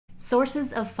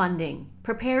Sources of Funding,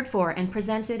 prepared for and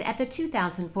presented at the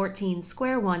 2014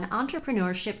 Square One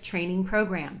Entrepreneurship Training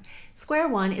Program. Square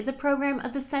One is a program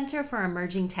of the Center for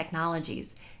Emerging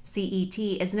Technologies. CET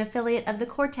is an affiliate of the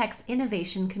Cortex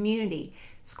Innovation Community.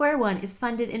 Square One is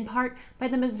funded in part by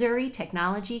the Missouri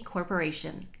Technology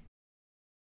Corporation.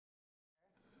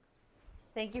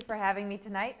 Thank you for having me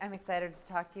tonight. I'm excited to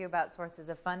talk to you about sources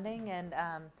of funding and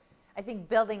I think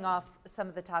building off some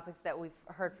of the topics that we've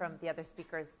heard from the other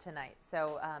speakers tonight.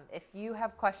 So if you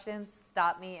have questions,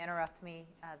 stop me, interrupt me.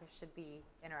 This should be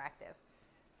interactive.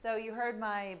 So you heard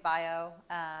my bio.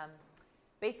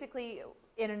 Basically,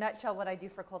 in a nutshell, what I do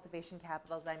for Cultivation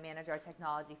Capital is I manage our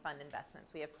technology fund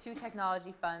investments. We have two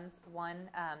technology funds. One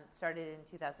started in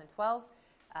 2012.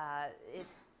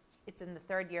 It's in the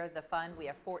third year of the fund. We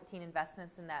have 14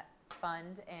 investments in that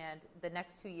fund, and the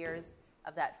next 2 years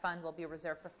of that fund will be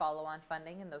reserved for follow-on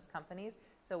funding in those companies.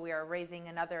 So we are raising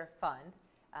another fund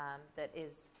that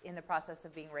is in the process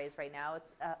of being raised right now.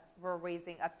 We're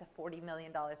raising up to $40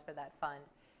 million for that fund,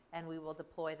 and we will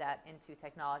deploy that into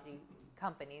technology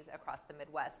companies across the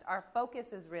Midwest. Our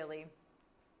focus is really,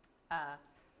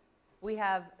 we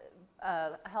have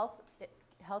a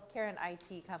healthcare and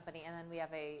IT company, and then we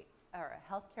have a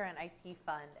healthcare and IT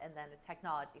fund, and then a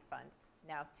technology fund,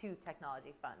 now two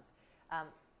technology funds.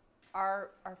 Our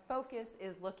focus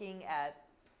is looking at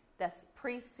this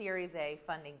pre-Series A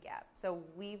funding gap. So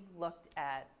we've looked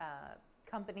at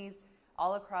companies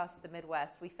all across the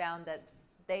Midwest. We found that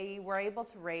they were able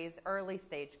to raise early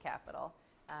stage capital,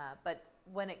 but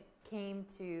when it came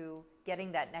to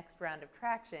getting that next round of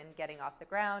traction, getting off the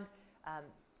ground,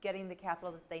 getting the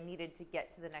capital that they needed to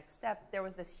get to the next step, there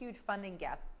was this huge funding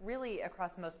gap really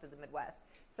across most of the Midwest.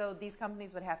 So these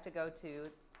companies would have to go to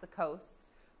the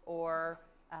coasts or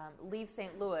leave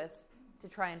St. Louis to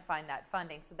try and find that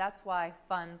funding. So that's why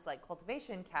funds like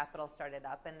Cultivation Capital started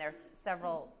up, and there's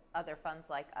several other funds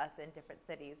like us in different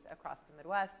cities across the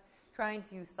Midwest trying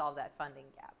to solve that funding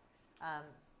gap.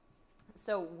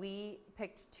 So we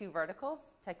picked two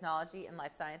verticals, technology and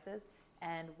life sciences,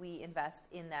 and we invest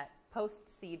in that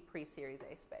post-seed pre-Series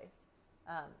A space.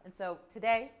 And so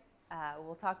today,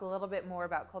 we'll talk a little bit more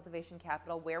about Cultivation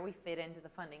Capital, where we fit into the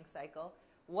funding cycle,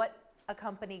 what a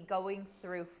company going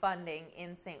through funding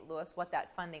in St. Louis, what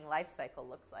that funding life cycle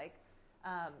looks like,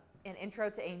 an intro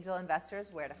to angel investors,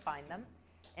 where to find them,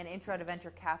 an intro to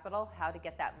venture capital, how to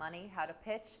get that money, how to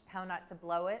pitch, how not to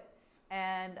blow it,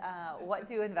 and what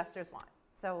do investors want.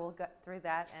 So we'll go through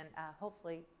that and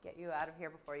hopefully get you out of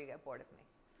here before you get bored of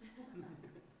me.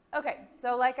 Okay,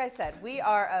 so like I said, we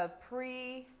are a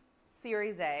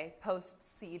pre-Series A,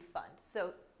 post-seed fund.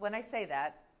 So when I say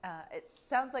that, it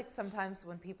sounds like sometimes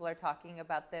when people are talking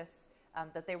about this,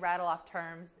 that they rattle off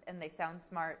terms and they sound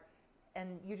smart,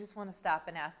 and you just want to stop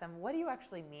and ask them, what do you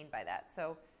actually mean by that?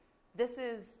 So this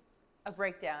is a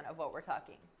breakdown of what we're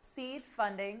talking. Seed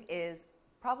funding is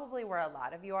probably where a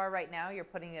lot of you are right now. You're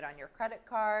putting it on your credit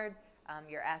card.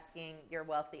 You're asking your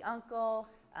wealthy uncle,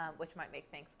 which might make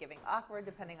Thanksgiving awkward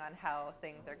depending on how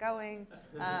things are going.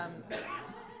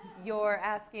 You're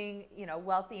asking,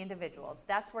 wealthy individuals.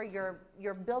 That's where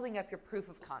you're building up your proof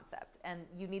of concept, and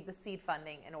you need the seed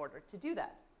funding in order to do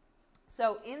that.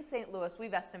 So in St. Louis,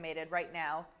 we've estimated right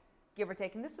now, give or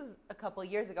take, and this is a couple of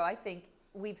years ago, I think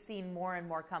we've seen more and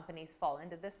more companies fall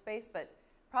into this space, but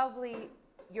probably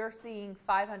you're seeing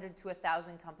 500 to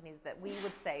 1,000 companies that we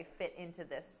would say fit into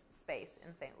this space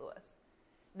in St. Louis.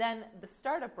 Then the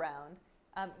startup round,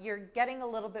 you're getting a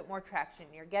little bit more traction.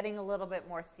 You're getting a little bit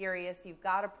more serious. You've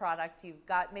got a product. You've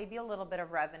got maybe a little bit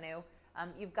of revenue.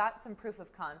 You've got some proof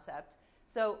of concept.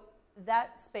 So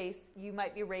that space, you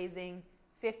might be raising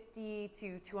 50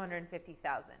 to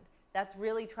 250,000. That's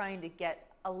really trying to get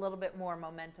a little bit more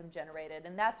momentum generated.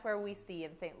 And that's where we see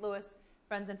in St. Louis,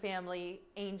 friends and family,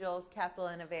 angels, capital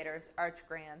innovators, arch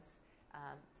grants.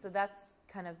 So that's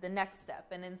kind of the next step.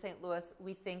 And in St. Louis,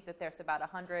 we think that there's about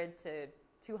 100 to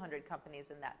 200 companies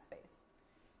in that space.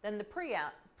 Then the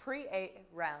pre-A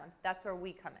round, that's where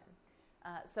we come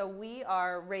in. So we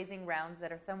are raising rounds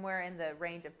that are somewhere in the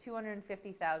range of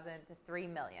 250,000 to 3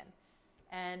 million.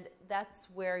 And that's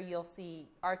where you'll see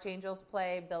Archangels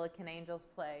play, Billiken Angels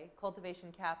play,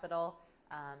 Cultivation Capital,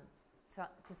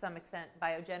 to some extent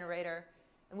BioGenerator.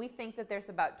 And we think that there's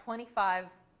about 25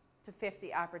 to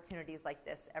 50 opportunities like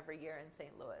this every year in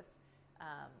St. Louis.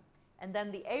 And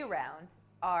then the A round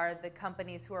are the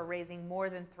companies who are raising more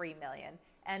than 3 million.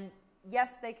 And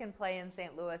yes, they can play in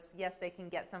St. Louis. Yes, they can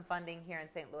get some funding here in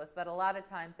St. Louis, but a lot of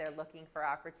times they're looking for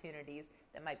opportunities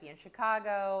that might be in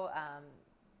Chicago,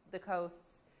 the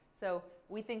coasts. So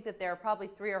we think that there are probably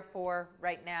 3 or 4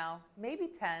 right now, maybe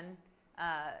 10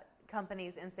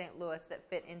 companies in St. Louis that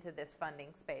fit into this funding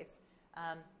space.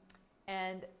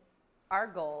 And our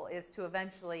goal is to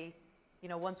eventually,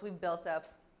 once we've built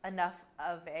up enough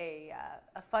of a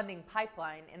funding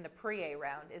pipeline in the pre-A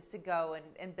round, is to go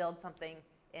and build something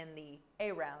in the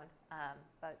A round.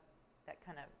 But that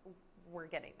kind of, we're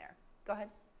getting there. Go ahead.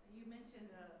 You mentioned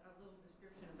a little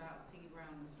description about seed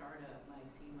round and startup. Like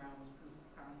seed round was proof of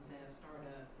concept,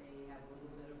 startup, they have a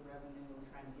little bit of revenue,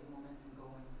 trying to get momentum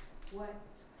going. What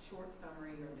short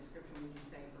summary or description would you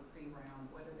say for pre-round?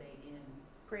 What are they in?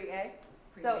 Pre-A?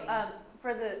 So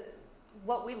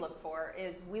what we look for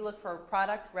is we look for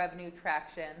product, revenue,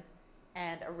 traction,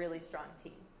 and a really strong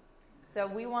team. So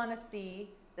we want to see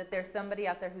that there's somebody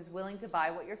out there who's willing to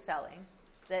buy what you're selling,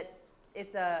 that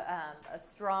it's a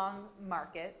strong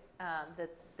market,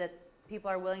 that people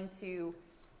are willing to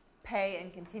pay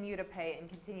and continue to pay and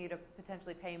continue to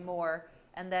potentially pay more.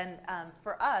 And then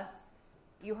for us,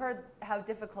 you heard how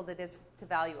difficult it is to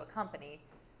value a company.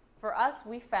 For us,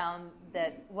 we found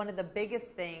that one of the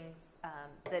biggest things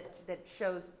that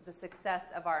shows the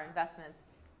success of our investments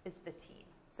is the team.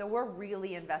 So we're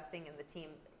really investing in the team.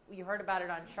 You heard about it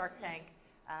on Shark Tank.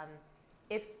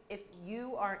 If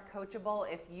you aren't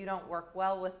coachable, if you don't work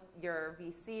well with your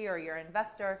VC or your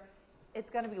investor, it's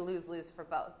going to be lose-lose for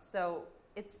both. So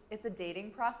it's a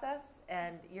dating process,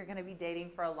 and you're going to be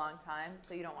dating for a long time,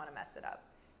 so you don't want to mess it up.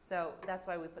 So that's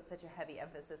why we put such a heavy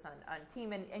emphasis on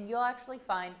team. And you'll actually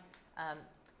find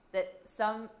that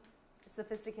some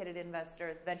sophisticated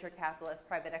investors, venture capitalists,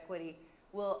 private equity,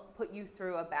 will put you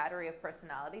through a battery of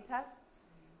personality tests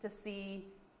to see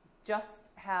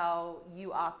just how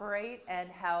you operate and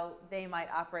how they might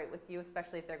operate with you,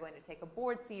 especially if they're going to take a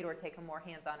board seat or take a more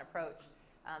hands-on approach.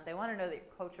 They want to know that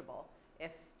you're coachable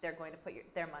if they're going to put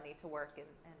their money to work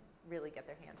and really get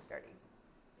their hands dirty.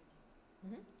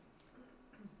 Mm-hmm.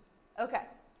 Okay,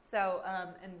 so,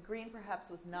 and green perhaps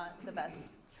was not the best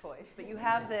choice, but you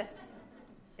have this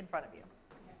in front of you.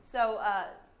 So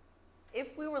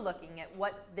if we were looking at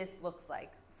what this looks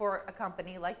like for a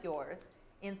company like yours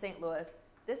in St. Louis,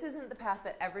 this isn't the path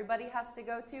that everybody has to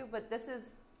go to, but this is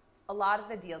a lot of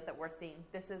the deals that we're seeing.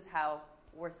 This is how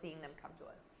we're seeing them come to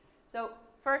us. So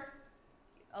first,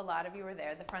 a lot of you are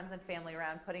there, the friends and family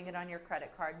round, putting it on your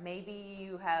credit card. Maybe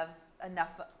you have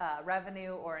enough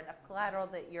revenue or enough collateral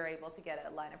that you're able to get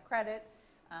a line of credit.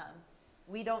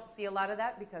 We don't see a lot of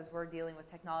that because we're dealing with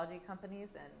technology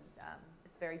companies, and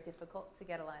it's very difficult to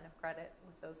get a line of credit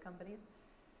with those companies.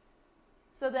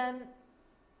 So then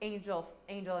angel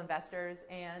investors,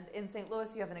 and in St.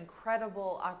 Louis you have an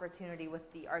incredible opportunity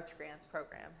with the Arch Grants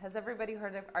program. Has everybody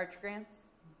heard of Arch Grants?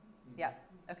 Mm-hmm. Yeah.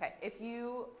 Okay. If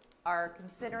you are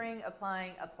considering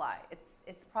applying, apply.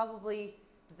 It's probably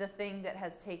the thing that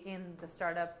has taken the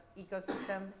startup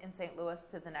ecosystem in St. Louis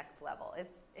to the next level.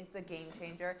 It's a game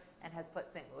changer and has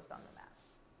put St. Louis on the map.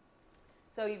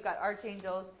 So you've got Arch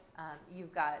Angels,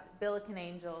 you've got Billiken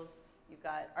Angels, you've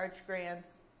got Arch Grants,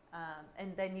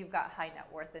 and then you've got high net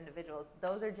worth individuals.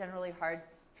 Those are generally hard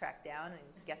to track down and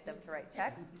get them to write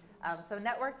checks. So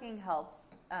networking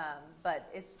helps, but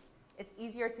it's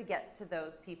easier to get to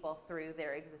those people through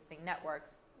their existing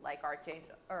networks like Arch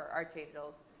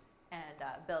Angels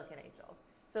and Billiken Angels.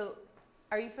 So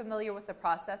are you familiar with the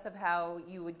process of how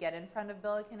you would get in front of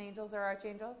Billiken Angels or Arch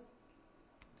Angels?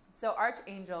 So Arch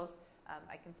Angels,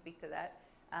 I can speak to that.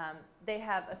 They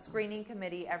have a screening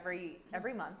committee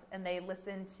every month, and they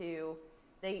listen to,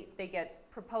 they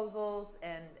get proposals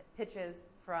and pitches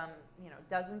from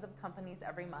dozens of companies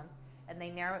every month, and they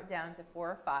narrow it down to 4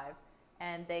 or 5,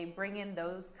 and they bring in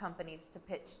those companies to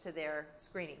pitch to their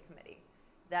screening committee.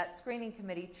 That screening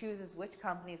committee chooses which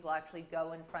companies will actually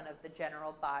go in front of the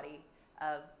general body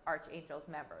of Arch Angels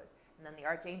members. And then the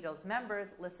Arch Angels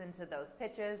members listen to those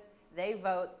pitches. They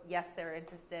vote, yes, they're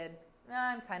interested. No,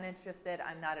 I'm kind of interested.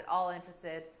 I'm not at all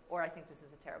interested. Or I think this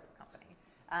is a terrible company.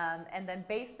 And then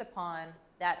based upon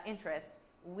that interest,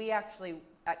 we actually,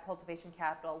 at Cultivation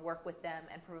Capital, work with them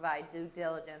and provide due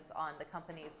diligence on the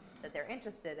companies that they're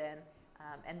interested in.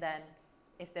 And then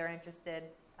if they're interested,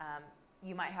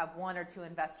 you might have 1 or 2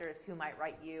 investors who might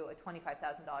write you a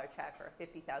 $25,000 check or a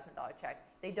 $50,000 check.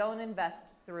 They don't invest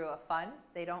through a fund.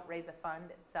 They don't raise a fund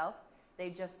itself.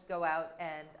 They just go out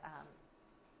and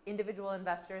individual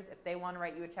investors, if they want to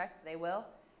write you a check, they will.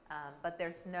 But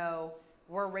there's no,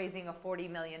 we're raising a $40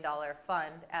 million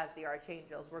fund as the Arch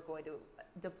Angels. We're going to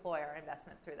deploy our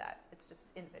investment through that. It's just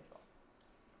individual.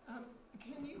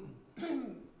 Can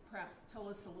you perhaps tell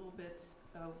us a little bit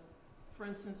of, for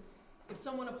instance, if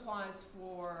someone applies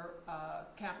for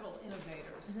Capital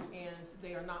Innovators and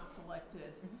they are not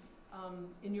selected,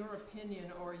 in your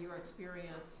opinion or your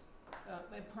experience,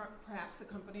 and perhaps the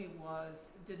company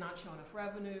did not show enough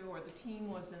revenue, or the team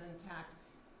wasn't intact.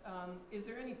 Is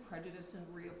there any prejudice in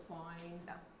reapplying?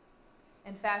 No.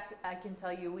 In fact, I can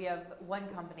tell you we have one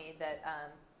company that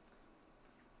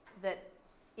that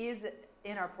is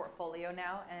in our portfolio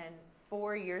now, and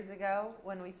 4 years ago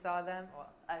when we saw them,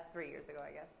 3 years ago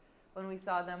I guess, when we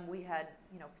saw them, we had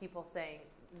people saying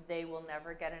they will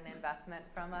never get an investment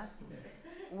from us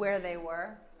where they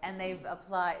were, and they've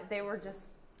applied. They were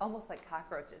just almost like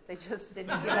cockroaches. They just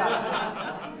didn't give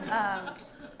up.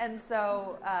 And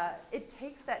so it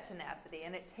takes that tenacity,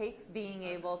 and it takes being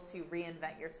able to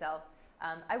reinvent yourself.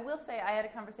 I will say I had a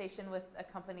conversation with a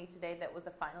company today that was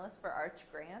a finalist for Arch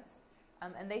Grants,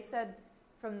 and they said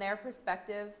from their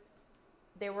perspective,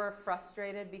 they were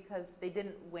frustrated because they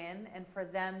didn't win, and for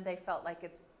them, they felt like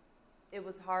it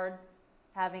was hard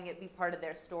having it be part of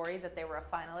their story that they were a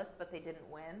finalist, but they didn't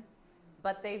win.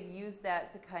 But they've used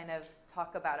that to kind of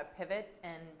talk about a pivot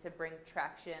and to bring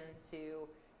traction to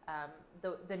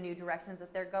the new direction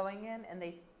that they're going in, and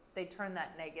they turn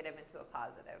that negative into a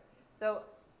positive. So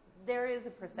there is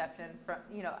a perception from,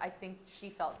 I think she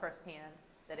felt firsthand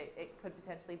that it could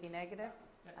potentially be negative.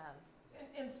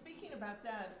 And speaking about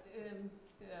that,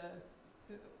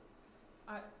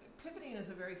 pivoting is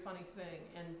a very funny thing,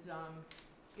 and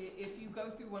if you go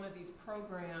through one of these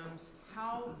programs,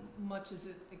 how much is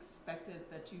it expected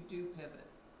that you do pivot,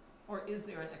 or is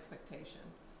there an expectation?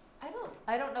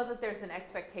 I don't know that there's an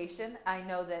expectation. I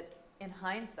know that in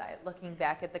hindsight, looking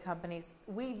back at the companies,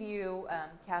 we view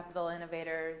Capital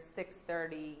Innovators,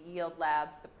 630, Yield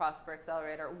Labs, the Prosper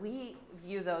Accelerator, we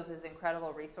view those as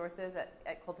incredible resources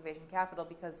at Cultivation Capital,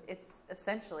 because it's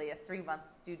essentially a 3-month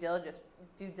due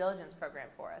diligence program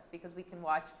for us, because we can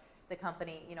watch the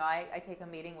company. I take a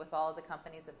meeting with all of the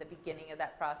companies at the beginning of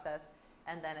that process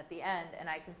and then at the end, and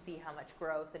I can see how much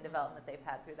growth and development they've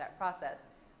had through that process.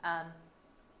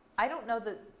 I don't know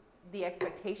that the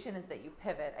expectation is that you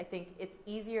pivot. I think it's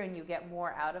easier and you get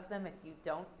more out of them if you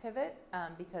don't pivot,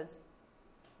 because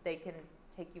they can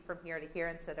take you from here to here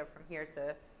instead of from here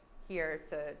to here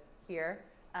to here.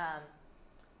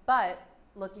 But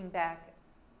looking back,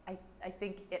 I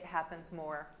think it happens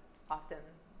more often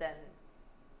than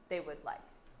they would like,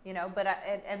 But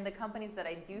and the companies that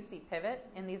I do see pivot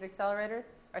in these accelerators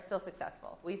are still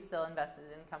successful. We've still invested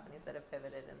in companies that have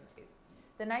pivoted, and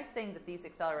the nice thing that these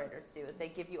accelerators do is they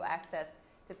give you access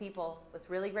to people with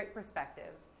really great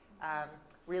perspectives,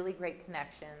 really great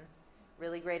connections,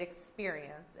 really great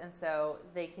experience, and so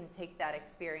they can take that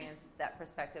experience, that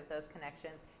perspective, those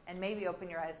connections, and maybe open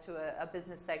your eyes to a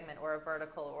business segment or a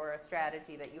vertical or a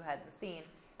strategy that you hadn't seen,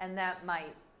 and that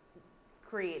might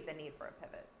create the need for a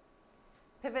pivot.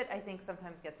 Pivot, I think,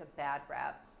 sometimes gets a bad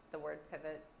rap, the word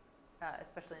pivot,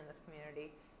 especially in this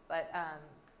community, but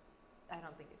I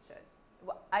don't think it should.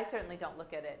 Well, I certainly don't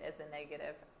look at it as a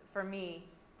negative. For me,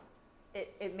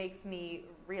 it makes me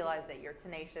realize that you're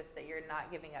tenacious, that you're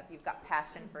not giving up. You've got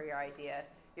passion for your idea.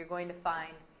 You're going to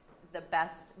find the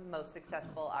best, most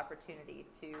successful opportunity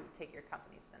to take your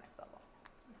company to the next level.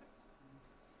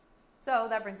 So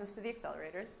that brings us to the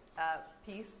accelerators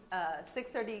piece.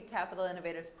 630 Capital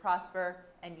Innovators, Prosper,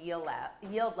 and Yield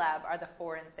Lab are the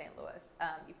 4 in St. Louis.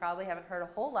 You probably haven't heard a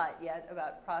whole lot yet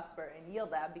about Prosper and Yield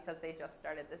Lab because they just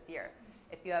started this year.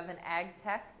 If you have an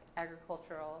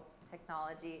agricultural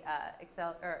technology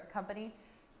company,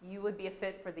 you would be a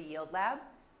fit for the Yield Lab.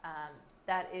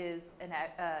 That is an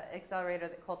accelerator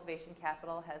that Cultivation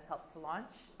Capital has helped to launch.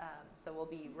 So we'll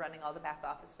be running all the back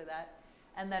office for that.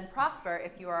 And then Prosper,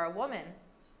 if you are a woman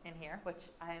in here, which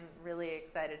I'm really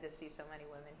excited to see so many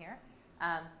women here.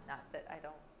 Not that I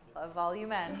don't love all you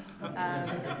men.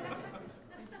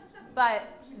 But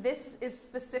this is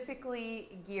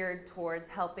specifically geared towards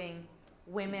helping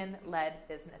women-led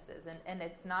businesses. And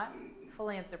it's not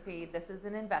philanthropy. This is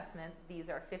an investment. These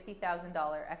are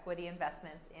 $50,000 equity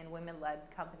investments in women-led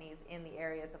companies in the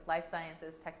areas of life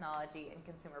sciences, technology, and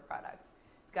consumer products.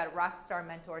 It's got a rock star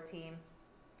mentor team.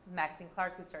 Maxine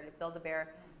Clark, who started Build-A-Bear,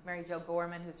 Mary Jo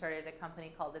Gorman, who started a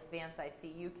company called Advanced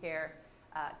ICU Care,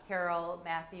 Carol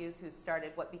Matthews, who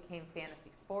started what became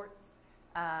Fantasy Sports,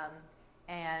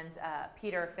 and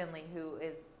Peter Finley, who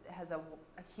has a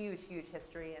huge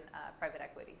history in private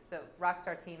equity. So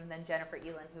rockstar team, and then Jennifer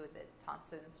Elin, who is at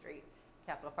Thompson Street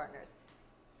Capital Partners.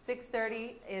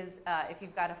 630 is if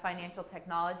you've got a financial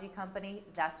technology company,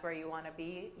 that's where you want to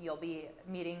be. You'll be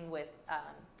meeting with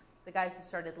the guys who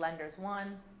started Lenders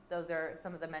One. Those are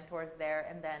some of the mentors there,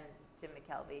 and then Jim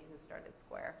McKelvey, who started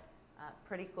Square.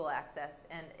 Pretty cool access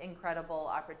and incredible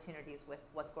opportunities with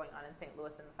what's going on in St.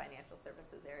 Louis in the financial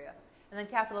services area. And then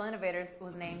Capital Innovators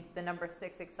was named the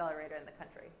 #6 accelerator in the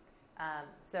country.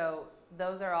 So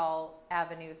those are all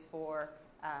avenues for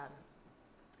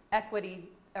equity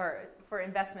or for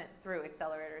investment through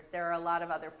accelerators. There are a lot of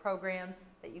other programs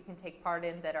that you can take part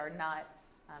in that are not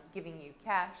giving you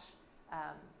cash,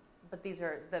 but these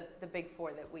are the big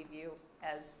four that we view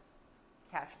as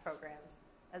cash programs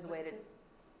as a way to.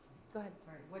 Go ahead.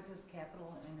 Sorry, what does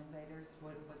Capital Innovators,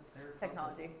 what's their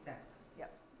Technology. focus? Tech.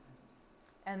 Yep.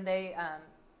 And they,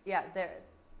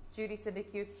 Judy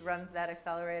Sindicus runs that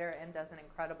accelerator and does an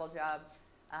incredible job.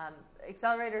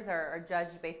 Accelerators are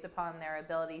judged based upon their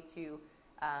ability to,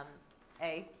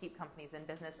 keep companies in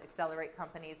business, accelerate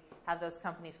companies, have those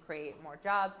companies create more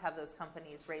jobs, have those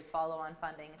companies raise follow-on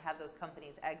funding, and have those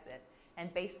companies exit.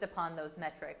 And based upon those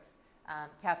metrics,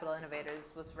 Capital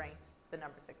Innovators was ranked the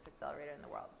number 6 accelerator in the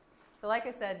world. So like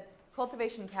I said,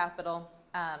 Cultivation Capital,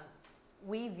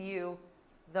 we view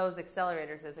those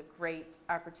accelerators as a great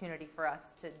opportunity for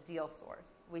us to deal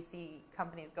source. We see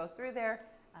companies go through there.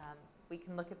 We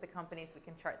can look at the companies. We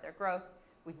can chart their growth.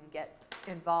 We can get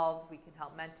involved. We can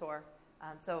help mentor.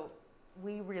 So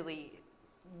we really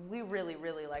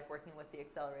like working with the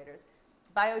accelerators.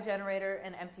 Biogenerator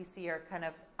and MTC are kind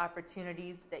of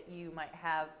opportunities that you might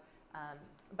have.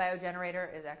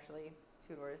 Biogenerator is actually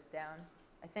 2 doors down,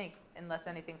 I think, unless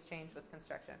anything's changed with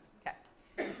construction.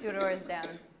 Okay, 2 doors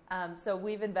down. So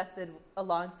we've invested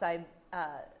alongside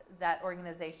that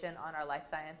organization on our life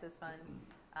sciences fund,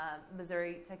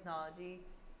 Missouri Technology,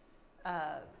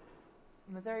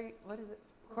 Missouri, what is it?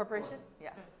 Corporation?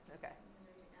 Yeah, okay.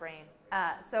 Brain.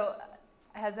 So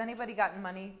has anybody gotten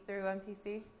money through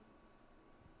MTC?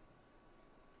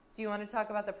 Do you want to talk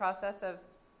about the process of?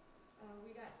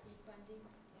 We got seed funding,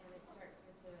 and it starts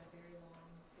with a very long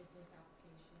business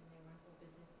application. They run a full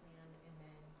business plan, and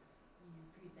then you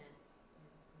present in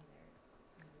their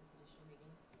additional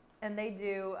meetings. And they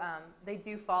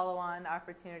do follow-on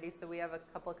opportunities. So we have a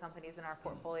couple of companies in our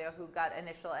portfolio who got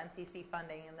initial MTC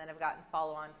funding and then have gotten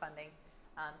follow-on funding.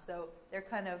 So they're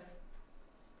kind of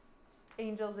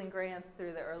angels and grants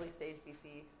through the early stage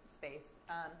VC space.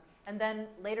 And then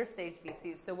later stage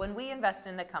VCs. So when we invest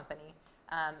in a company,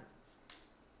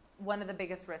 one of the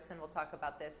biggest risks, and we'll talk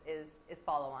about this, is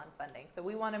follow-on funding. So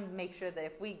we want to make sure that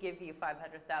if we give you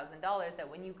 $500,000, that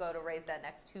when you go to raise that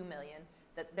next $2 million,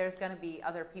 that there's going to be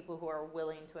other people who are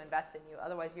willing to invest in you.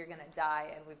 Otherwise, you're going to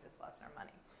die, and we've just lost our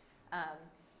money.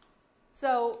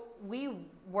 So we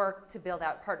work to build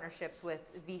out partnerships with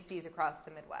VCs across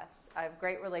the Midwest. I have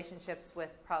great relationships with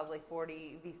probably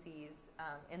 40 VCs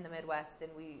in the Midwest,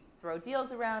 and we throw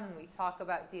deals around, and we talk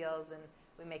about deals, and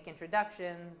we make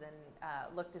introductions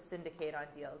and look to syndicate on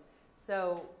deals.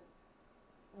 So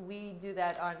we do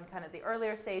that on kind of the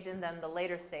earlier stage, and then the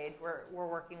later stage, we're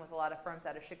working with a lot of firms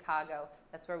out of Chicago.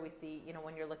 That's where we see,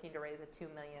 when you're looking to raise a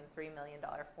 $2 million, $3 million,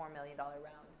 $4 million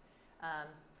round.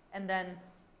 And then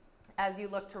as you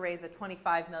look to raise a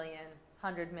 $25 million,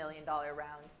 $100 million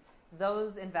round,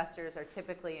 those investors are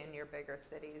typically in your bigger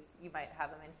cities. You might have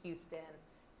them in Houston,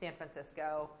 San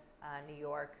Francisco, New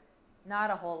York. Not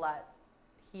a whole lot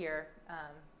here,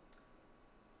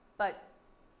 but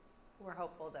we're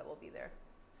hopeful that we'll be there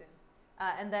soon.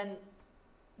 And then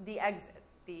the exit,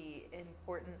 the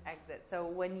important exit. So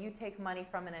when you take money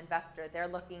from an investor, they're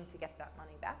looking to get that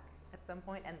money back at some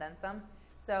point and then some.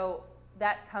 So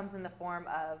that comes in the form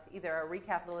of either a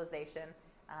recapitalization,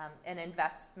 an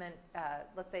investment.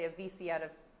 Let's say a VC out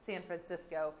of San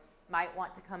Francisco might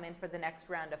want to come in for the next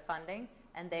round of funding,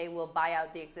 and they will buy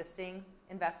out the existing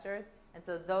investors. And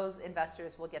so those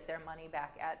investors will get their money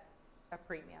back at a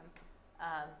premium.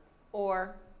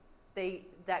 Or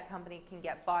that company can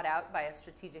get bought out by a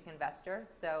strategic investor.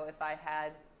 So if I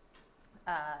had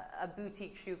a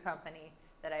boutique shoe company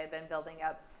that I had been building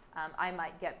up, I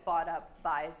might get bought up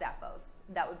by Zappos.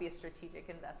 That would be a strategic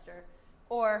investor.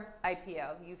 Or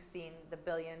IPO. You've seen the $1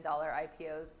 billion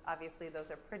IPOs. Obviously,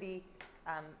 those are pretty,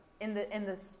 in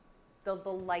the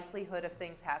likelihood of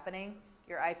things happening,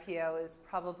 your IPO is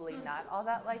probably not all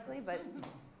that likely, but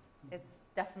it's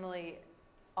definitely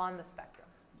on the spectrum.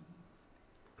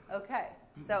 Okay,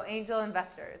 so angel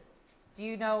investors. Do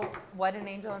you know what an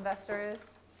angel investor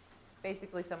is?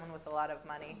 Basically someone with a lot of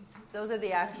money. Those are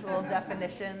the actual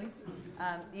definitions.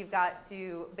 You've got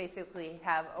to basically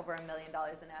have over $1 million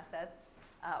in assets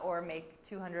or make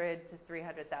 $200,000 to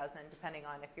 $300,000, depending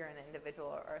on if you're an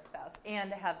individual or a spouse,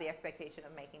 and have the expectation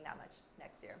of making that much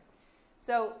next year.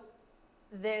 So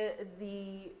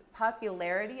the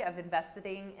popularity of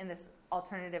investing in this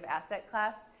alternative asset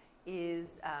class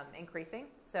is increasing.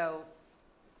 So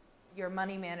your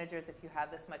money managers, if you have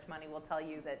this much money, will tell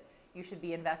you that you should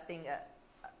be investing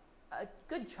a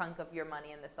good chunk of your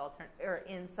money in this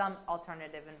in some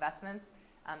alternative investments.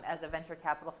 As a venture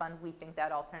capital fund, we think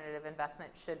that alternative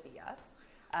investment should be us.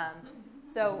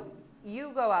 So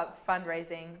you go out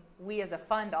fundraising. We as a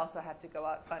fund also have to go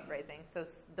out fundraising. So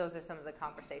those are some of the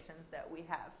conversations that we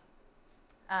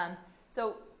have.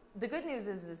 So the good news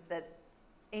is that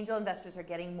angel investors are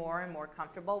getting more and more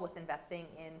comfortable with investing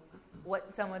in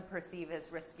what some would perceive as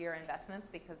riskier investments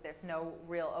because there's no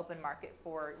real open market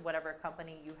for whatever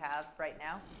company you have right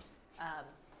now.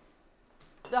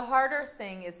 The harder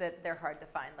thing is that they're hard to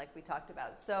find, like we talked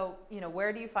about. So,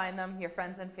 where do you find them? Your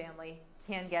friends and family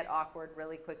can get awkward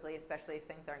really quickly, especially if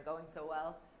things aren't going so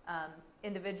well.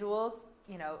 Individuals,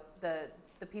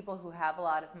 the people who have a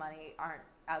lot of money aren't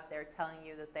out there telling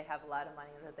you that they have a lot of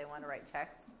money and that they want to write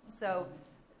checks. So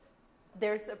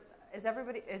is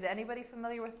anybody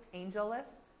familiar with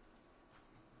AngelList?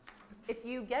 If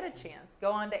you get a chance,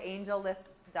 go on to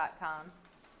angellist.com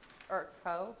or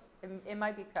co. It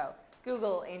might be co.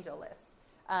 Google AngelList.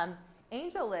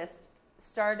 AngelList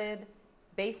started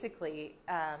basically,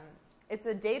 it's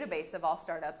a database of all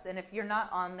startups, and if you're not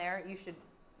on there, you should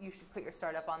put your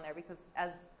startup on there because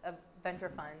as a venture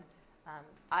fund,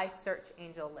 I search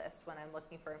AngelList when I'm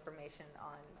looking for information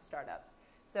on startups.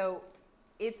 So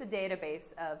it's a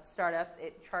database of startups.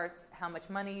 It charts how much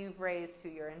money you've raised, who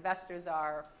your investors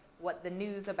are, what the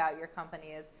news about your company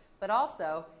is. But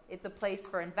also, it's a place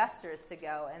for investors to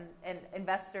go, and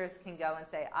investors can go and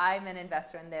say, I'm an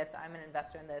investor in this, I'm an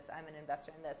investor in this, I'm an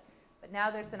investor in this. But now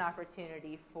there's an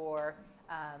opportunity for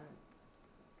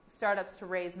startups to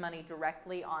raise money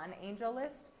directly on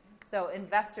AngelList. So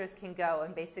investors can go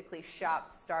and basically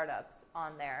shop startups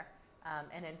on there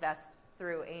and invest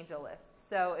through AngelList.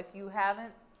 So if you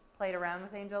haven't played around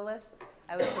with AngelList,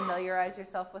 I would familiarize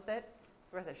yourself with it.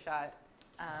 It's worth a shot.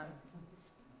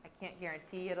 I can't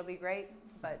guarantee it'll be great,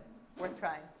 but worth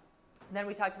trying. Then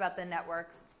we talked about the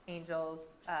networks,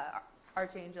 Angels,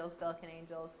 Archangels, Billiken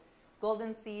Angels.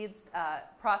 Golden Seeds,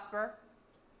 Prosper,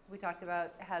 we talked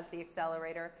about, has the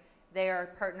accelerator. They are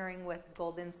partnering with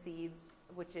Golden Seeds,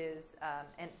 which is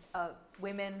a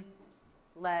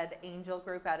women-led angel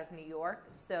group out of New York.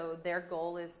 So their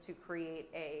goal is to create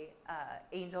a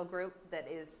angel group that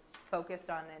is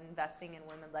focused on investing in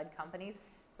women-led companies.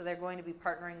 So they're going to be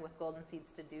partnering with Golden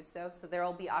Seeds to do so. So there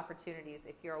will be opportunities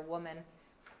if you're a woman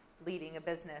leading a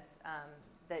business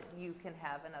that you can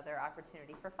have another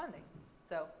opportunity for funding.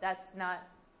 So that's not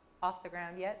off the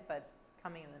ground yet, but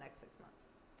coming in the next 6 months.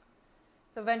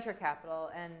 So venture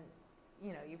capital, and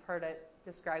you've heard it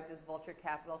described as vulture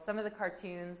capital. Some of the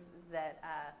cartoons that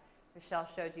Michelle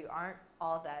showed you aren't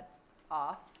all that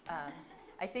off.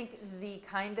 I think the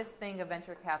kindest thing a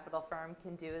venture capital firm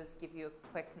can do is give you a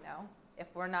quick no. If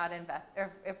we're not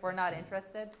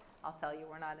interested, I'll tell you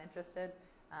we're not interested,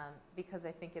 because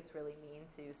I think it's really mean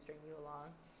to string you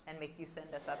along and make you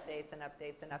send us updates and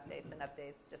updates and updates and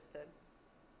updates just to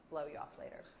blow you off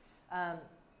later.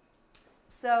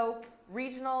 So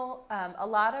regional, a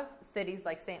lot of cities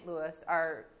like St. Louis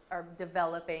are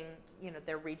developing,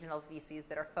 their regional VCs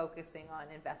that are focusing on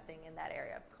investing in that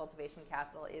area. Cultivation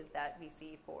Capital is that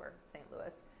VC for St.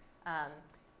 Louis.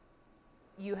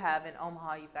 You have in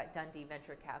Omaha, you've got Dundee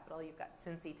Venture Capital, you've got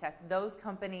Cincy Tech. Those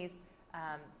companies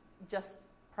just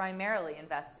primarily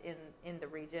invest in the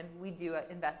region. We do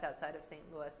invest outside of St.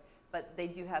 Louis, but they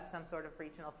do have some sort of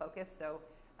regional focus. So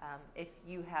if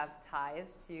you have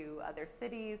ties to other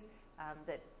cities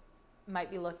that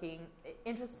might be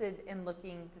interested in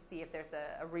looking to see if there's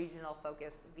a regional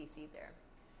focused VC there.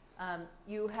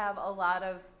 You have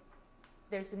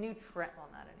there's a new trend, well,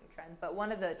 not a new trend, but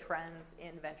one of the trends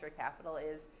in venture capital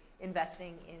is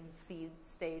investing in seed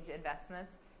stage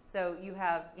investments. So you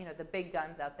have, the big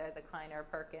guns out there, the Kleiner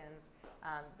Perkins,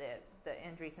 the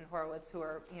Andreessen Horowitz, who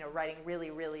are, writing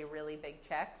really, really, really big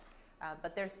checks.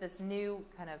 But there's this new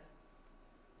kind of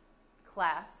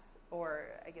class, or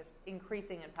I guess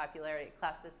increasing in popularity,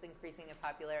 class that's increasing in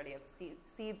popularity of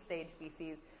seed stage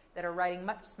VCs that are writing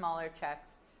much smaller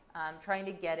checks, trying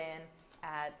to get in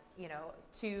at,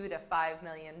 $2 to $5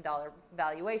 million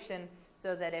valuation,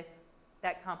 so that if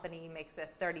that company makes a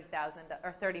 $30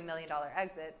 million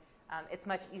exit, it's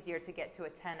much easier to get to a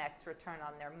 10x return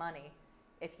on their money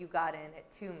if you got in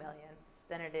at $2 million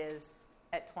than it is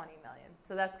at $20 million.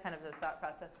 So that's kind of the thought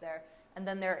process there. And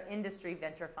then there are industry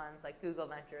venture funds like Google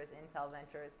Ventures, Intel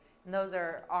Ventures, and those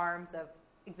are arms of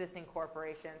existing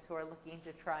corporations who are looking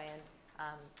to try and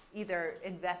either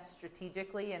invest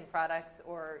strategically in products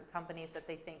or companies that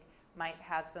they think might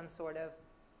have some sort of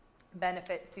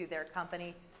benefit to their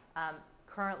company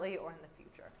currently or in the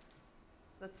future.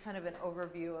 So that's kind of an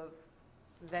overview of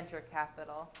venture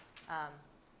capital.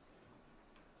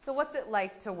 So what's it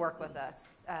like to work with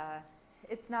us?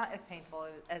 It's not as painful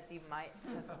as you might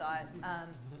have thought.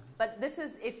 But this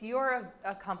is, if you're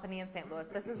a company in St. Louis,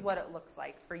 this is what it looks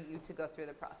like for you to go through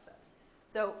the process.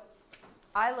 So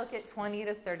I look at 20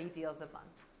 to 30 deals a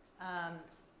month.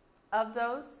 Of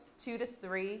those, 2 to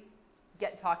 3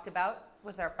 get talked about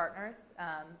with our partners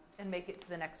and make it to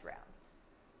the next round.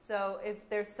 So if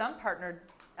there's some partner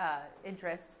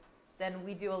interest, then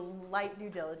we do a light due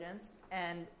diligence,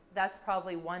 and that's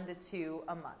probably 1 to 2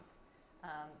 a month.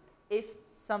 If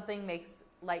something makes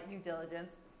light due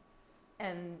diligence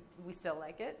and we still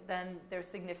like it, then there's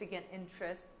significant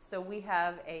interest. So we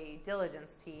have a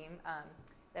diligence team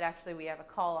that actually we have a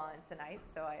call on tonight,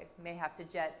 so I may have to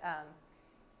jet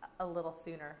a little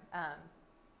sooner.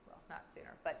 Well, not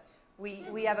sooner, but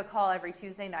we have a call every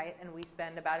Tuesday night, and we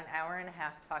spend about an hour and a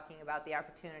half talking about the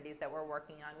opportunities that we're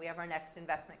working on. We have our next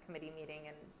investment committee meeting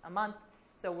in a month,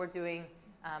 so we're doing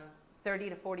 30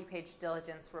 to 40 page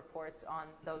diligence reports on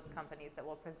those companies that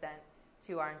we'll present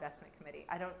to our investment committee.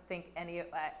 I don't think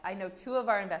I know 2 of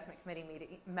our investment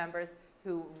committee members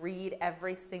who read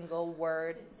every single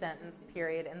word, sentence,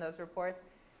 period in those reports.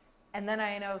 And then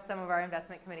I know some of our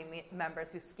investment committee members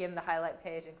who skim the highlight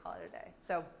page and call it a day.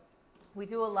 So we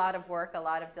do a lot of work, a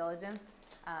lot of diligence.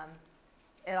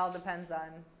 It all depends on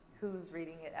who's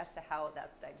reading it as to how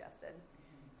that's digested.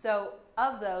 So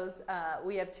of those,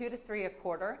 we have 2 to 3 a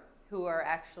quarter who are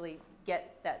actually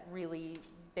get that really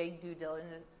big due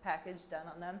diligence package done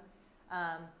on them.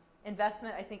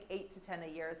 Investment, I think 8 to 10 a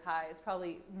year is high. It's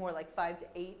probably more like 5 to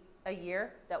 8 a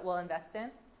year that we'll invest in.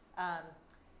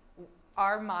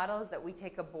 Our model is that we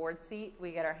take a board seat,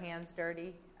 we get our hands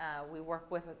dirty, we work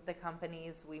with the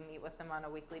companies, we meet with them on a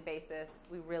weekly basis,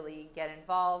 we really get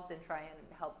involved and try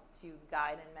and help to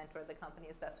guide and mentor the company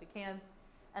as best we can.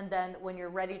 And then when you're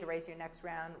ready to raise your next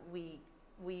round, we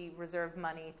reserve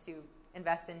money to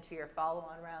invest into your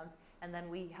follow-on rounds, and then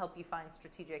we help you find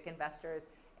strategic investors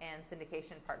and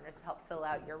syndication partners to help fill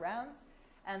out your rounds.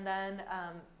 And then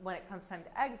when it comes time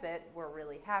to exit, we're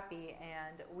really happy,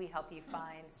 and we help you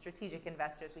find strategic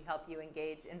investors. We help you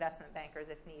engage investment bankers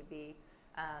if need be,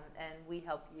 and we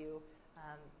help you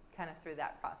kind of through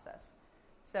that process.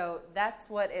 So that's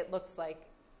what it looks like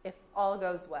if all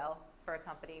goes well for a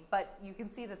company. But you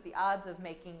can see that the odds of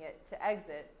making it to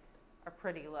exit are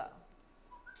pretty low.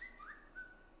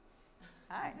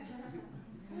 Hi.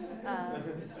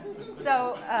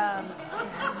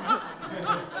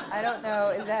 I don't know,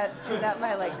 is that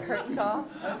my like curtain call?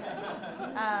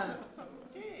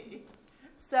 Okay.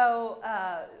 So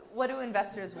what do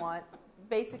investors want?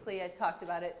 Basically, I talked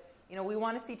about it. You know, we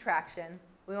want to see traction.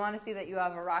 We want to see that you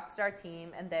have a rock star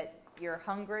team and that you're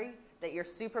hungry, that you're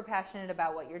super passionate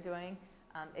about what you're doing.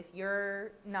 If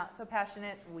you're not so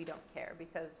passionate, we don't care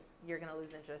because you're going to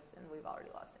lose interest, and we've already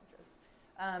lost interest.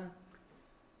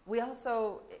 We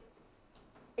also,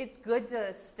 it's good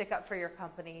to stick up for your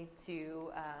company,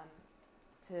 to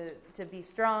be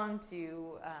strong,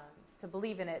 to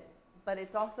believe in it, but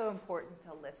it's also important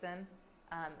to listen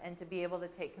and to be able to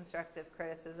take constructive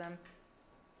criticism.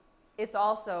 It's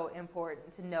also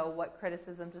important to know what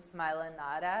criticism to smile and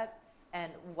nod at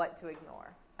and what to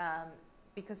ignore.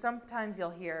 Because sometimes you'll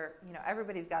hear, you know,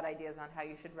 everybody's got ideas on how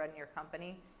you should run your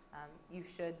company. You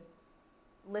should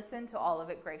listen to all of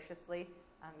it graciously.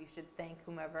 You should thank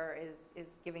whomever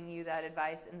is giving you that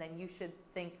advice, and then you should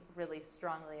think really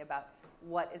strongly about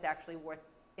what is actually worth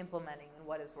implementing and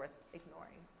what is worth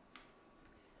ignoring.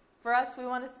 For us, we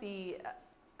want to see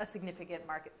a significant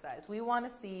market size. We want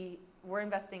to see, we're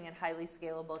investing in highly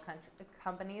scalable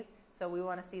companies, so we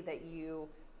want to see that you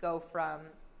go from,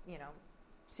 you know,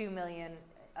 $2 million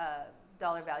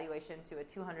valuation to a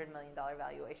 $200 million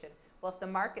valuation. Well, if the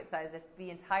market size, if the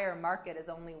entire market is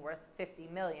only worth $50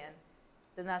 million,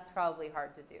 then that's probably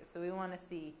hard to do. So we want to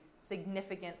see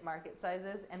significant market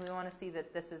sizes, and we want to see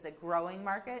that this is a growing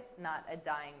market, not a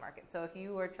dying market. So if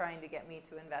you were trying to get me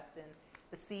to invest in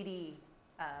the CD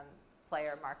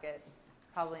player market,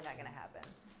 probably not going to happen,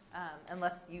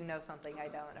 unless you know something I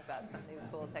don't about some new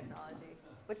cool technology,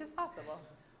 which is possible.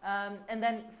 And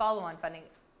then follow-on funding.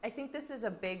 I think this is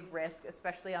a big risk,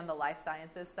 especially on the life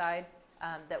sciences side,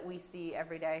 that we see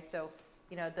every day. So,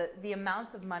 you know, the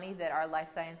amounts of money that our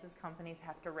life sciences companies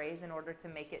have to raise in order to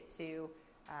make it to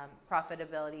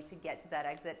profitability, to get to that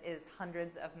exit, is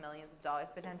hundreds of millions of dollars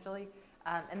potentially.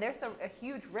 And there's a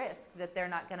huge risk that they're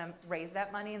not going to raise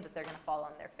that money and that they're going to fall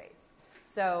on their face.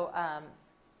 So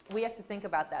we have to think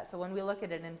about that. So when we look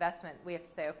at an investment, we have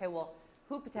to say, okay, well,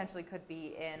 who potentially could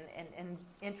be in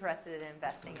interested in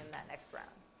investing in that next round?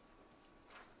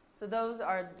 So those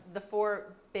are the 4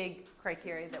 big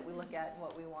criteria that we look at and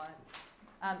what we want.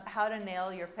 How to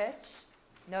nail your pitch.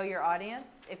 know your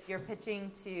audience. If you're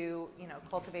pitching to, you know,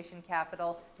 Cultivation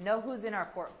Capital, know who's in our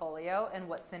portfolio and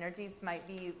what synergies might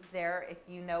be there. If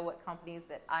you know what companies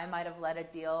that I might have led a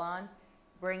deal on,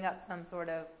 bring up some sort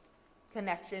of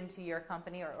connection to your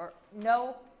company, or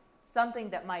know something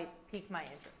that might pique my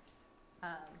interest.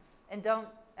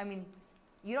 And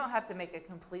you don't have to make a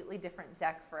completely different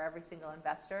deck for every single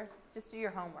investor. Just do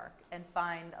your homework and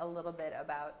find a little bit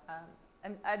about,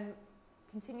 I'm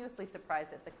continuously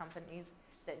surprised at the companies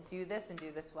that do this and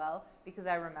do this well, because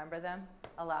I remember them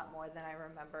a lot more than I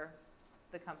remember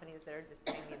the companies that are just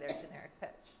giving me their generic pitch.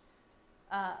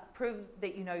 Prove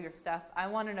that you know your stuff. I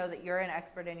want to know that you're an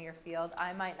expert in your field.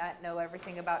 I might not know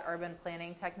everything about urban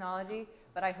planning technology,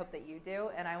 but I hope that you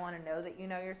do, and I want to know that you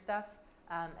know your stuff,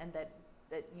 and that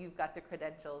you've got the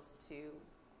credentials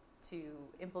to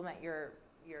implement your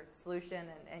solution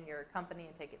and your company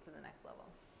and take it to the next level.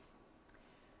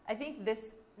 I think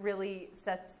this really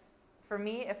sets, for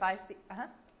me, if I see,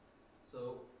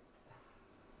 So,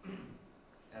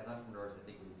 as entrepreneurs, I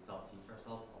think we self-teach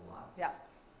ourselves a lot. Yeah.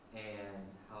 And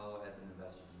how, as an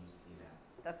investor, do you see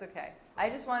that? That's okay. I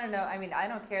just want to know, I mean, I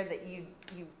don't care that you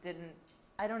didn't,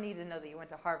 I don't need to know that you went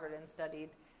to Harvard and studied,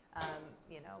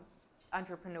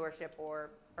 entrepreneurship or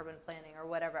urban planning or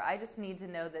whatever. I just need to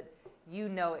know that you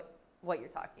know what you're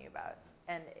talking about,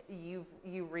 and you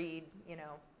read, you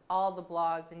know, all the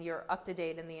blogs, and you're up to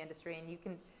date in the industry,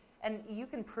 and you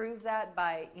can prove that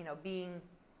by, you know, being,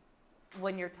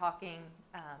 when you're talking,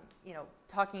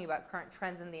 talking about current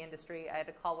trends in the industry. I had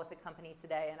a call with a company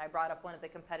today, and I brought up one of the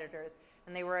competitors,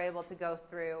 and they were able to go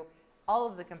through all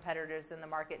of the competitors in the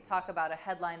market, talk about a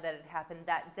headline that had happened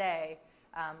that day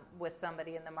with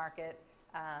somebody in the market,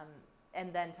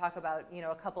 and then talk about, you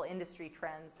know, a couple industry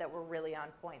trends that were really on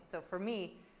point. So for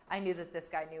me, I knew that this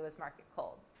guy knew his market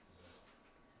cold.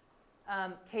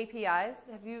 KPIs,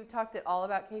 have you talked at all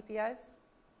about KPIs?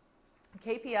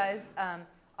 KPIs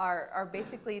are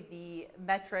basically the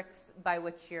metrics by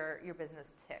which your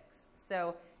business ticks.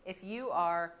 So if you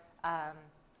are a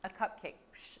cupcake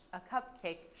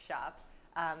shop,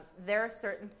 there are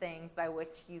certain things by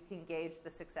which you can gauge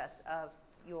the success of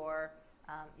your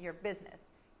business.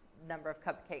 Number of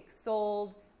cupcakes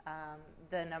sold,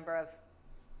 the number of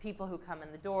people who come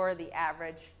in the door, the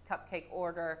average cupcake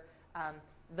order.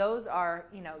 Those are,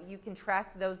 you know, you can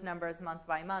track those numbers month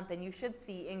by month, and you should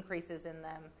see increases in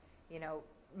them, you know,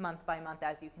 month by month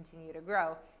as you continue to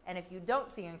grow. And if you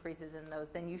don't see increases in those,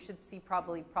 then you should see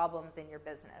probably problems in your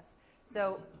business.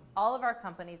 So all of our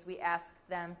companies, we ask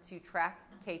them to track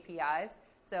KPIs.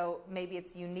 So maybe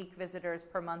it's unique visitors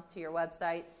per month to your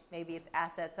website. Maybe it's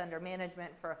assets under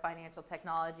management for a financial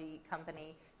technology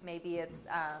company. Maybe it's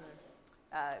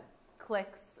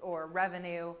clicks or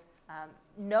revenue.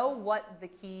 Know what the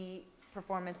key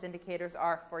performance indicators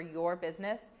are for your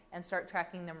business and start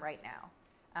tracking them right now.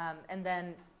 And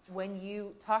then when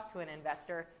you talk to an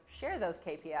investor, share those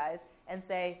KPIs and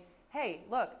say, hey,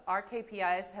 look, our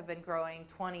KPIs have been growing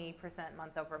 20%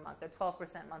 month over month or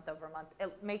 12% month over month.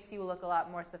 It makes you look a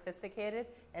lot more sophisticated,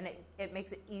 and it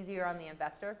makes it easier on the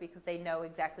investor because they know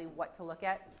exactly what to look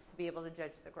at to be able to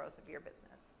judge the growth of your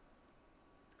business.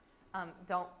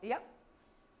 Yep?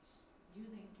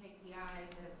 Using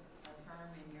KPIs as a term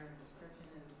in your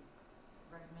description is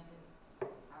recommended.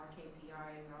 Our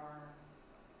KPIs are,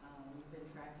 we've been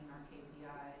tracking our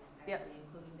KPIs, actually Yep.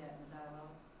 including that in the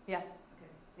dialogue. Yeah.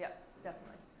 Okay. Yep,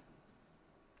 definitely.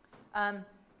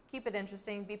 Keep it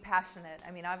interesting. Be passionate.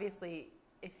 I mean, obviously,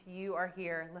 if you are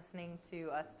here listening to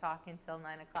us talk until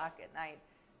 9 o'clock at night,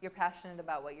 you're passionate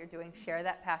about what you're doing. Share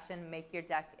that passion. Make your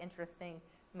deck interesting.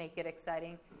 Make it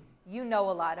exciting. You know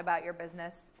a lot about your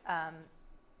business,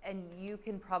 and you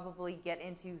can probably get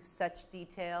into such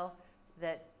detail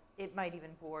that it might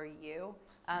even bore you.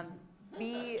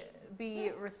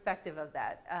 Be respective of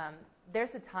that.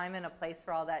 There's a time and a place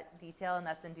for all that detail, and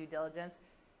that's in due diligence.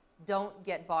 Don't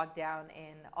get bogged down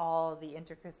in all the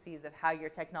intricacies of how your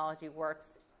technology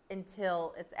works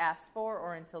until it's asked for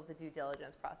or until the due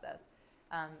diligence process.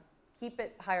 Keep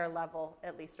it higher level,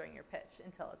 at least during your pitch,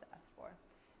 until it's asked for.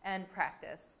 And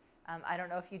practice. I don't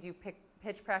know if you do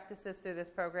pitch practices through this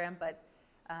program, but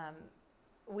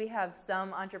we have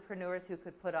some entrepreneurs who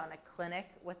could put on a clinic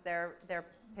with their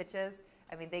pitches.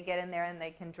 I mean, they get in there and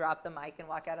they can drop the mic and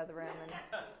walk out of the room and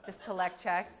just collect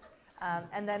checks.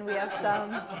 And then we have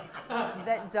some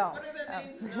that don't. What are their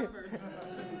names and numbers?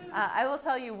 I will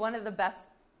tell you one of the best,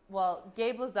 well,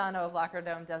 Gabe Lozano of Locker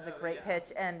Dome does a great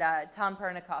pitch, and Tom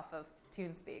Pernikoff of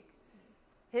TuneSpeak.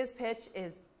 His pitch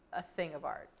is a thing of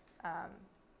art.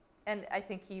 And I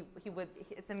think he would,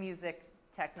 it's a music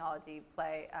technology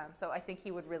play, so I think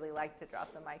he would really like to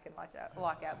drop the mic and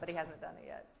walk out, but he hasn't done it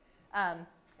yet.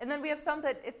 And then we have some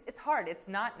that it's hard. It's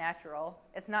not natural.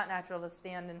 It's not natural to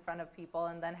stand in front of people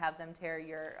and then have them tear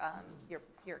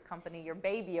your company, your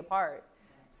baby apart.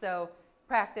 So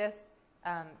practice,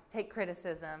 take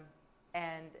criticism,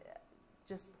 and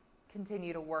just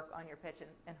continue to work on your pitch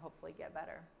and hopefully get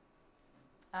better.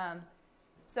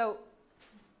 So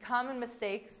common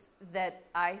mistakes that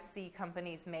I see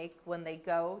companies make when they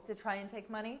go to try and take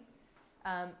money.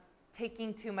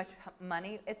 Taking too much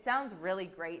money. It sounds really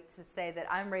great to say that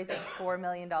I'm raising a $4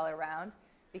 million round,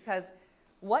 because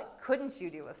what couldn't you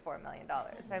do with $4 million?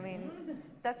 I mean,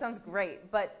 that sounds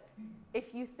great. But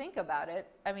if you think about it,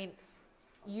 I mean,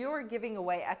 you're giving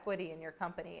away equity in your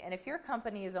company. And if your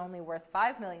company is only worth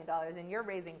 $5 million and you're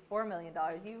raising $4 million,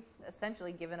 you've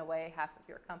essentially given away half of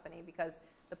your company, because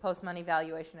the post-money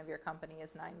valuation of your company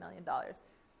is $9 million.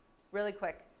 Really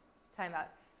quick, time out.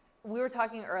 We were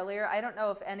talking earlier, I don't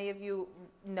know if any of you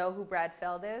know who Brad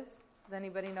Feld is. Does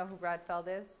anybody know who Brad Feld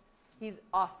is? He's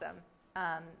awesome.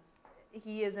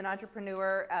 He is an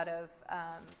entrepreneur out of,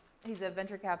 he's a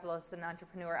venture capitalist and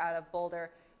entrepreneur out of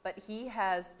Boulder, but he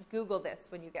has, Google this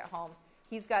when you get home.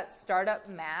 He's got Startup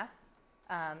Math.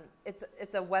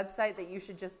 It's a website that you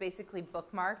should just basically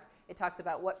bookmark. It talks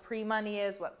about what pre-money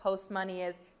is, what post-money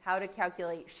is, how to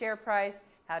calculate share price,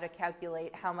 how to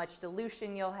calculate how much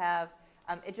dilution you'll have.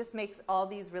 It just makes all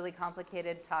these really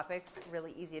complicated topics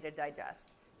really easy to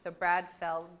digest. So Brad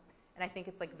Feld, and I think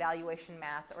it's like valuation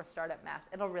math or startup math.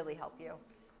 It'll really help you.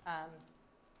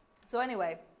 So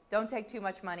anyway, don't take too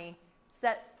much money.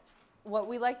 What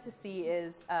we like to see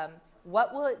is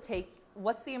what will it take,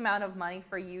 what's the amount of money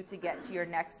for you to get to your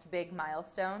next big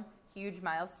milestone, huge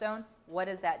milestone? What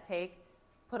does that take?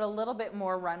 Put a little bit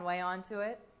more runway onto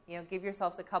it. You know, give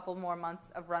yourselves a couple more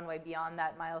months of runway beyond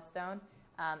that milestone.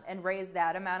 And raise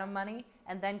that amount of money,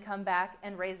 and then come back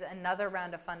and raise another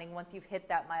round of funding once you've hit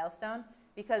that milestone.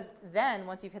 Because then,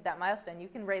 once you've hit that milestone, you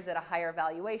can raise at a higher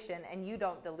valuation, and you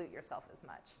don't dilute yourself as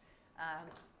much.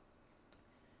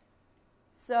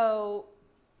 So,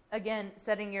 again,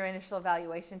 setting your initial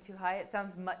valuation too high, it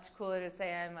sounds much cooler to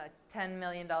say I'm a $10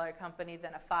 million company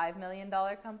than a $5 million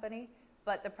company.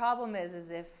 But the problem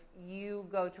is if you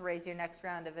go to raise your next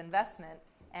round of investment,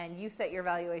 and you set your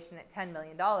valuation at $10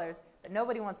 million, but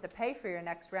nobody wants to pay for your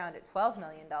next round at $12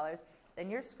 million, then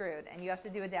you're screwed, and you have to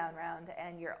do a down round,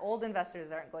 and your old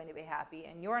investors aren't going to be happy,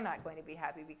 and you're not going to be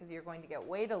happy because you're going to get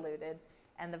way diluted,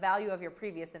 and the value of your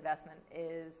previous investment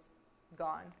is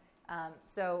gone.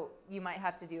 So you might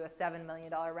have to do a $7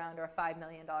 million round or a $5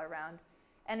 million round,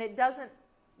 and it doesn't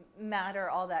matter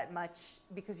all that much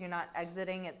because you're not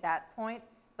exiting at that point,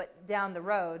 but down the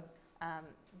road,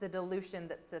 the dilution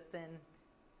that sits in,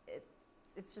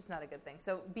 it's just not a good thing.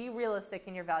 So be realistic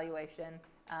in your valuation.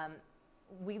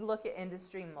 We look at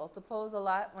industry multiples a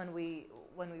lot when we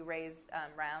raise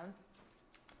rounds.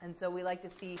 And so we like to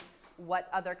see what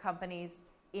other companies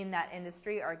in that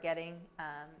industry are getting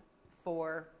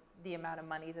for the amount of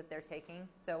money that they're taking.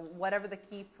 So whatever the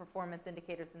key performance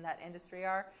indicators in that industry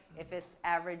are, if it's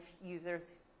average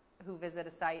users who visit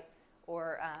a site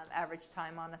or average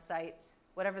time on a site,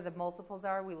 whatever the multiples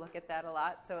are, we look at that a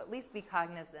lot. So at least be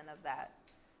cognizant of that.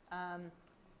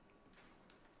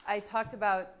 I talked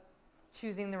about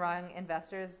choosing the wrong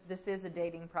investors. This is a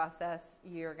dating process.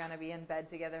 You're going to be in bed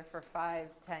together for 5-10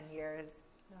 years,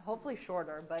 hopefully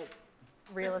shorter, but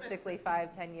realistically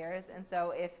 5-10 years. And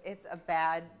so if it's a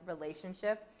bad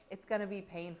relationship, it's going to be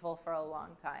painful for a long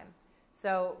time.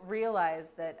 So realize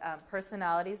that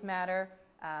personalities matter,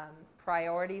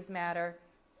 priorities matter,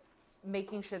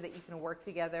 making sure that you can work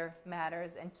together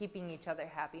matters, and keeping each other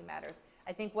happy matters.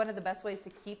 I think one of the best ways to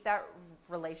keep that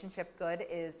relationship good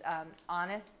is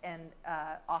honest and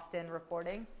often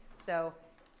reporting. So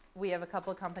we have a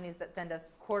couple of companies that send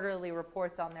us quarterly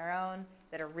reports on their own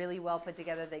that are really well put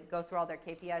together. They go through all their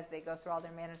KPIs. They go through all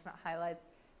their management highlights.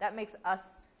 That makes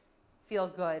us feel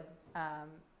good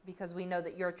because we know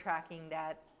that you're tracking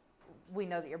that. We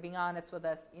know that you're being honest with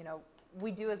us. You know,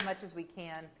 we do as much as we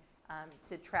can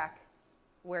to track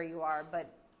where you are,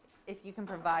 but if you can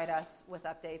provide us with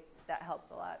updates, that helps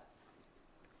a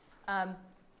lot.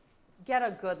 Get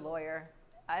a good lawyer.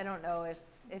 I don't know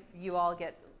if you all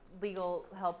get legal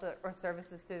help or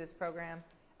services through this program.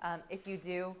 If you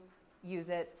do, use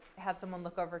it. Have someone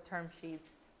look over term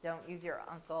sheets. Don't use your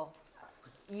uncle.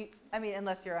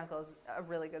 Unless your uncle is a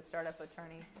really good startup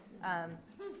attorney.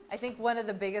 I think one of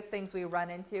the biggest things we run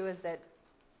into is that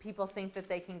people think that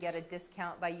they can get a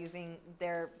discount by using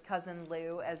their cousin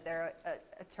Lou as their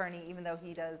attorney, even though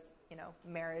he does,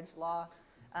 marriage law.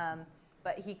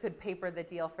 But he could paper the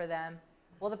deal for them.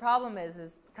 Well, the problem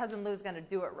is cousin Lou's going to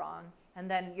do it wrong, and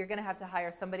then you're going to have to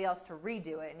hire somebody else to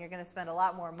redo it, and you're going to spend a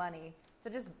lot more money. So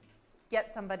just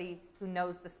get somebody who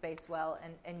knows the space well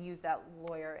and use that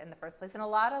lawyer in the first place. And a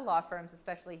lot of law firms,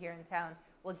 especially here in town,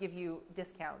 will give you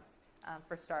discounts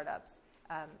for startups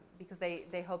because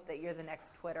they hope that you're the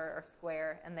next Twitter or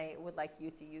Square, and they would like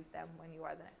you to use them when you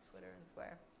are the next Twitter and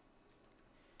Square.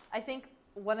 I think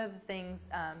one of the things,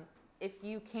 if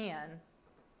you can,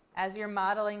 as you're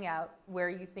modeling out where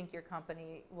you think your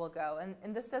company will go,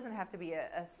 and this doesn't have to be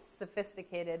a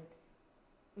sophisticated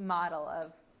model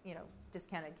of,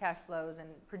 discounted cash flows and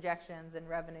projections and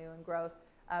revenue and growth,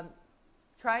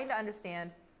 trying to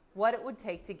understand what it would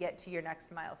take to get to your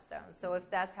next milestone. So if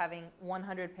that's having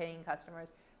 100 paying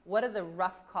customers, what are the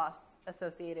rough costs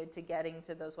associated to getting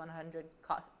to those 100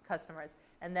 customers?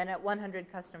 And then at 100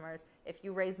 customers, if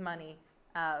you raise money,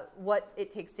 what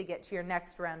it takes to get to your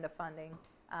next round of funding,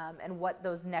 and what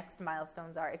those next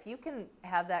milestones are. If you can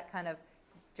have that kind of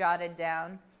jotted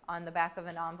down on the back of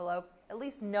an envelope, at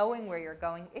least knowing where you're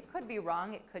going, it could be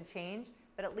wrong, it could change,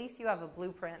 but at least you have a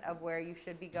blueprint of where you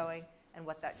should be going and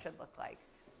what that should look like.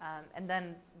 And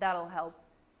then that'll help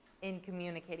in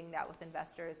communicating that with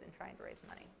investors and trying to raise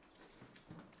money.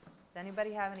 Does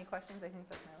anybody have any questions? I think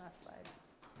that's my last slide.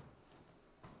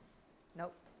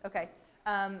 Nope. Okay.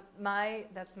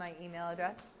 That's my email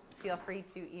address. Feel free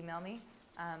to email me.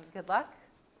 Good luck.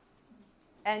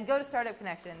 And go to Startup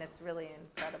Connection. It's really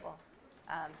incredible.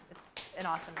 It's an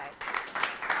awesome night.